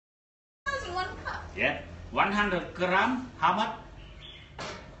Yeah. 100 gram, how much?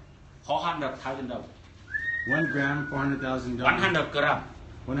 $400,000. 1 gram, $400,000. 100 gram.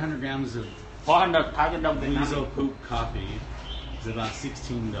 100 grams of $400,000 Weasel poop coffee is about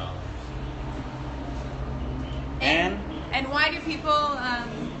 $16. And why do people hold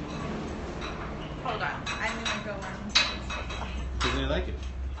on, I'm gonna go on. Because they like it.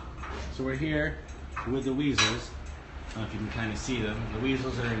 So we're here with the weasels. I don't know if you can kind of see them. The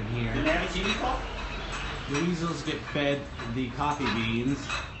weasels are in here. you never seen before? The weasels get fed the coffee beans,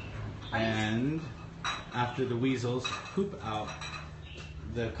 and after the weasels poop out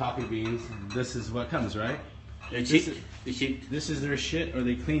the coffee beans, this is what comes, right? The shit. This is their shit, or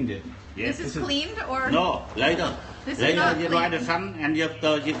they cleaned it. Yes. This is cleaned or? No, later. This is Later not you dry the sun and you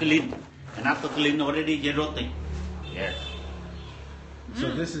clean. And after clean already you roasting. Yes.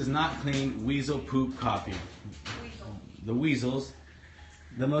 So this is not clean weasel poop coffee. The weasels,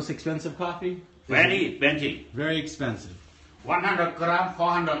 the most expensive coffee? Very expensive. Very expensive. 100 gram,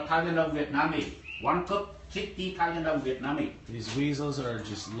 $400,000 Vietnamese. 1 cup, $60,000 Vietnamese. These weasels are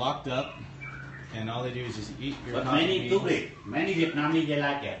just locked up, and all they do is just eat your But coffee many beans. tourists, many Vietnamese, they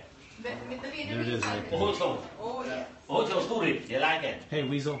like it. There it is right there. Also tourists, they like it. Hey,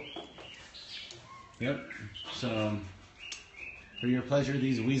 weasel. Yep. So, for your pleasure,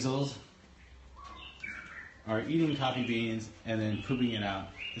 these weasels are eating coffee beans and then pooping it out.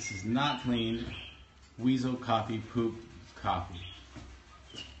 This is not clean weasel coffee poop coffee.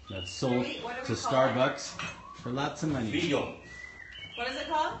 That's sold to Starbucks for lots of money. Weasel. What is it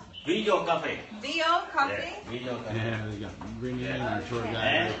called? Weasel coffee. Dio coffee? Yeah, Weasel coffee. Yeah, there you go. Bring it in, our tour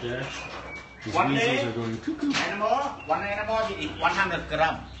guide right there. These One weasels day- are going cuckoo. One animal you eat 100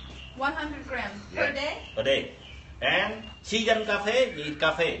 gram 100 grams per day? per day. And season cafe, you eat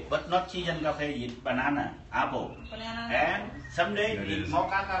cafe, but not season cafe, you eat banana, apple. Banana. And some day There it you eat is.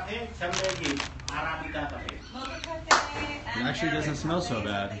 mocha cafe, some day you eat Arabica cafe. Mocha cafe. It actually doesn't smell so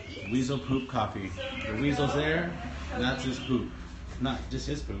bad. Weasel poop coffee. The weasel's there, that's his poop. Not just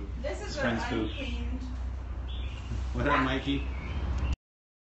his poop, This his is friend's our poop. uncleaned. What up, Mikey?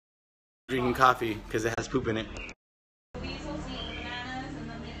 Drinking coffee because it has poop in it. Weasels eat bananas and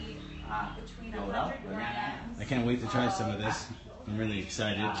then they eat between Go 100 up, banana. grams. I can't wait to try some of this. I'm really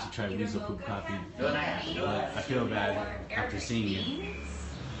excited to try weasel poop coffee. But I feel bad after seeing it.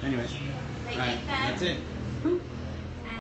 Anyways, alright, that's it.